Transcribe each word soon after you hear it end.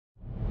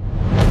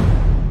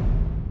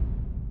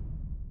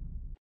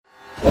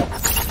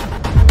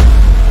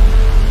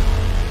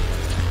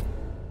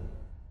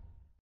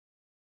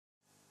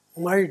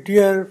My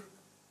dear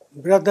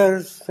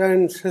brothers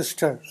and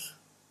sisters,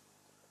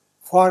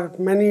 for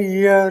many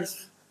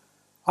years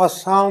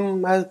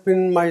Assam has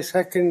been my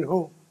second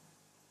home.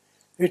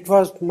 It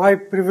was my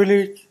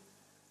privilege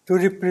to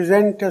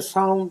represent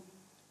Assam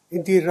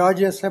in the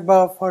Rajya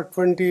Sabha for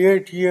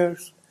 28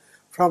 years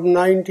from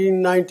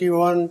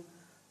 1991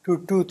 to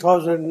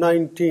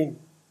 2019.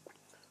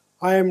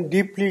 I am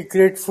deeply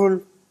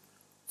grateful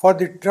for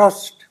the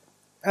trust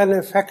and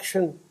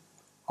affection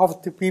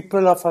of the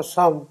people of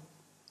Assam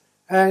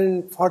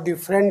and for the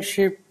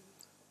friendship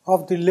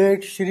of the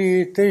late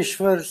Shri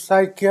Hiteshwar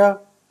Saikia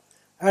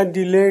and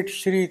the late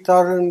Shri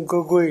Taran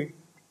Gogoi.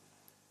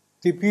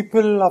 The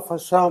people of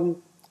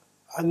Assam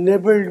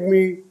enabled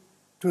me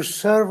to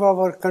serve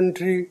our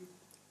country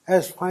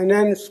as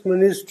Finance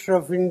Minister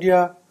of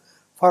India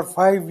for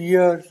 5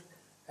 years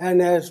and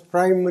as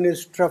Prime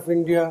Minister of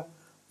India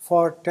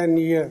for 10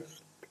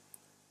 years.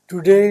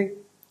 Today,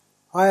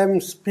 I am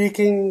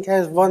speaking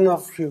as one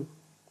of you.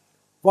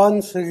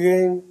 Once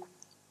again,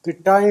 the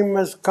time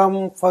has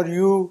come for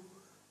you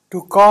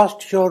to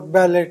cast your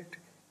ballot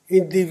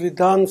in the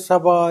Vidhan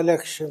Sabha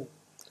election.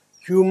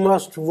 You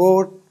must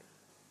vote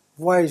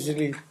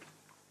wisely.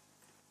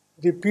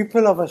 The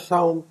people of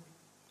Assam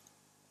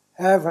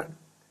have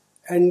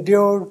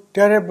endured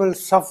terrible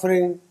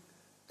suffering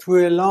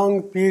through a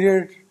long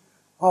period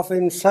of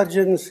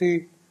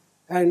insurgency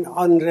and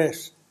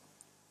unrest.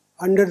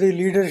 Under the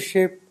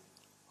leadership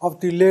of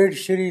the late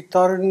Shri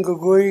Taran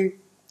Gogoi,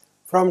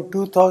 from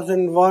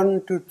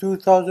 2001 to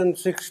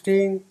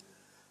 2016,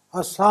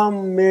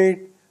 Assam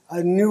made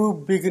a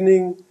new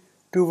beginning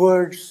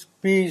towards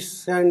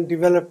peace and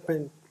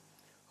development.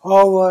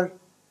 However,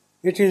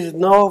 it is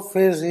now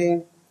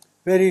facing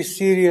very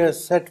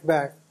serious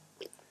setback.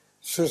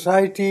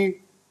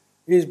 Society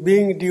is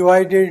being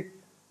divided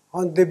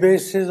on the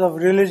basis of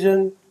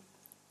religion,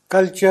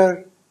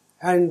 culture,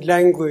 and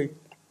language.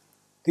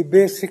 The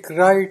basic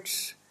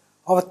rights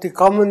of the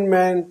common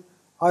man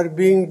are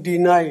being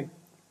denied.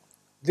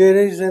 There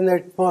is an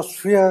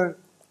atmosphere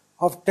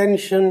of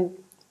tension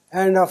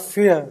and of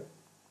fear.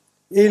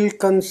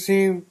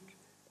 Ill-conceived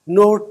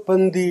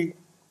notebandi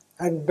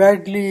and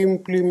badly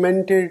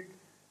implemented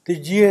the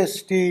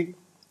GST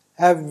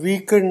have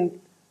weakened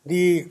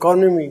the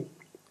economy.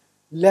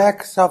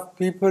 Lakhs of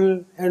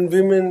people and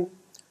women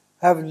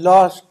have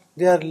lost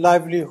their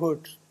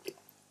livelihoods.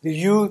 The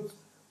youth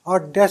are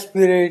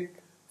desperate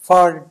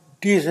for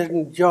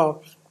decent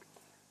jobs.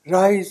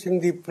 Rise in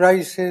the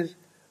prices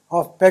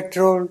of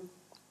petrol,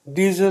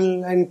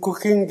 diesel and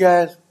cooking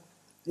gas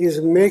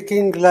is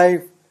making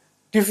life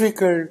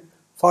difficult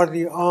for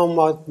the Aam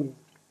Aadmi.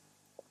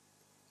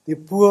 The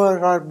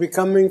poor are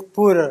becoming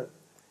poorer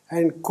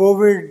and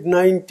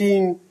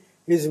COVID-19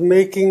 is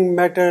making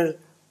matters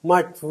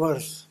much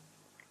worse.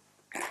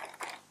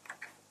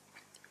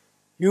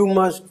 You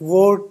must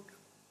vote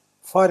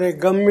for a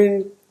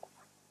government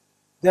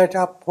that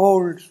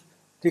upholds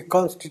the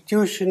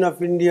Constitution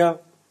of India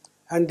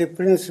and the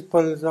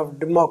principles of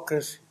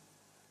democracy.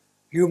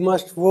 You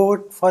must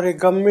vote for a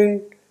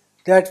government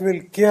that will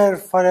care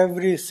for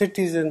every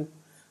citizen,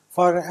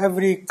 for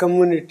every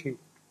community.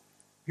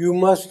 You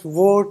must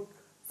vote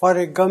for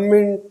a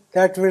government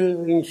that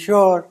will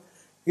ensure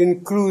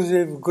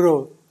inclusive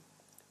growth.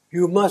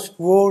 You must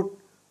vote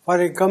for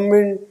a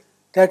government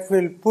that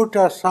will put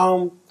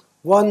Assam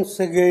once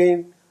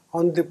again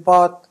on the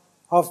path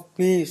of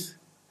peace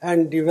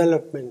and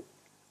development.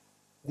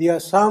 The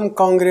Assam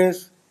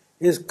Congress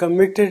is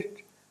committed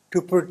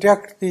to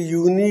protect the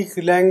unique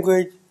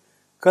language,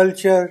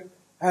 culture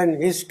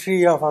and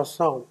history of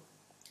Assam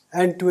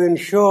and to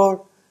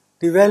ensure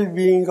the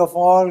well-being of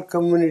all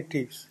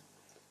communities.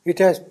 It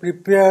has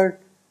prepared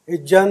a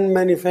Jan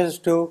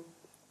Manifesto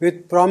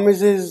with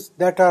promises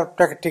that are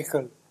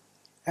practical.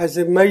 As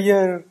a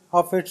measure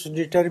of its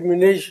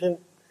determination,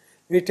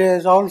 it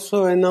has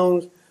also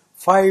announced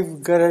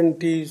 5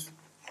 guarantees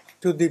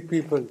to the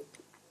people.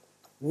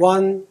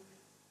 1.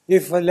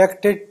 If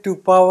elected to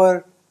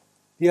power,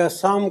 the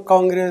Assam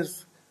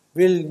Congress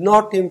will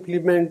not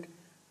implement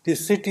the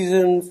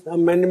Citizens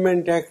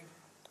Amendment Act.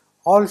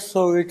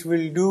 Also, it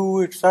will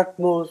do its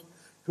utmost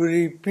to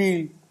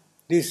repeal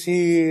the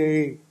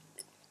CAA.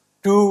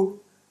 2.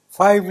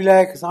 5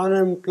 lakhs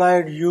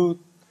unemployed youth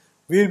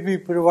will be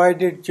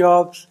provided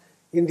jobs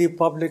in the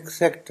public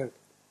sector,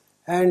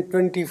 and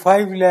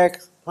 25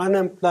 lakhs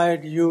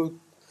unemployed youth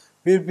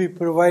will be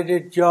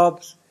provided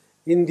jobs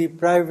in the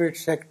private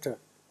sector.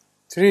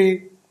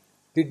 3.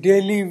 The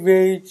daily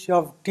wage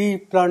of tea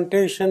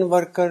plantation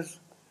workers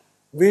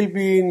will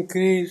be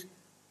increased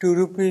to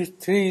Rs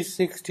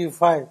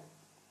 365.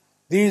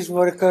 These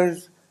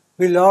workers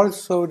will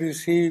also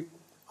receive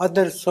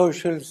other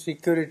social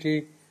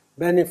security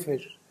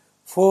benefits.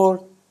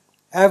 4.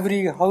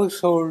 Every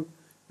household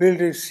will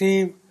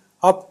receive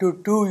up to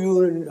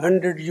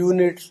 200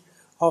 units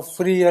of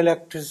free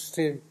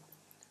electricity.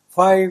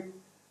 5.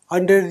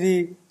 Under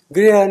the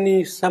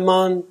Grihani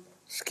Saman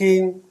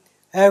scheme,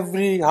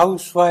 every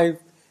housewife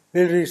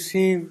will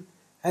receive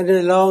an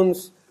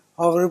allowance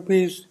of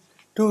Rs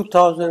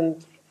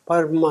 2,000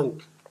 per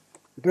month.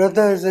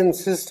 Brothers and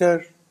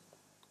sisters,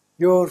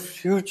 your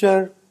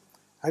future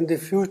and the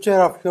future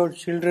of your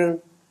children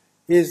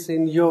is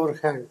in your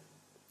hand.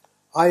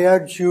 I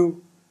urge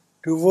you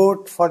to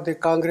vote for the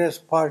Congress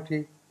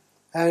Party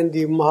and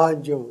the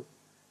Mahajot.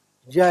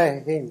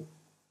 Jai Hind.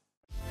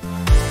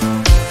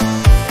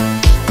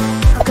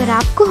 अगर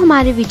आपको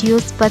हमारे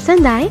videos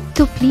पसंद आए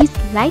तो please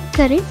like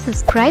करें,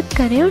 subscribe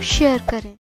करें और share करें।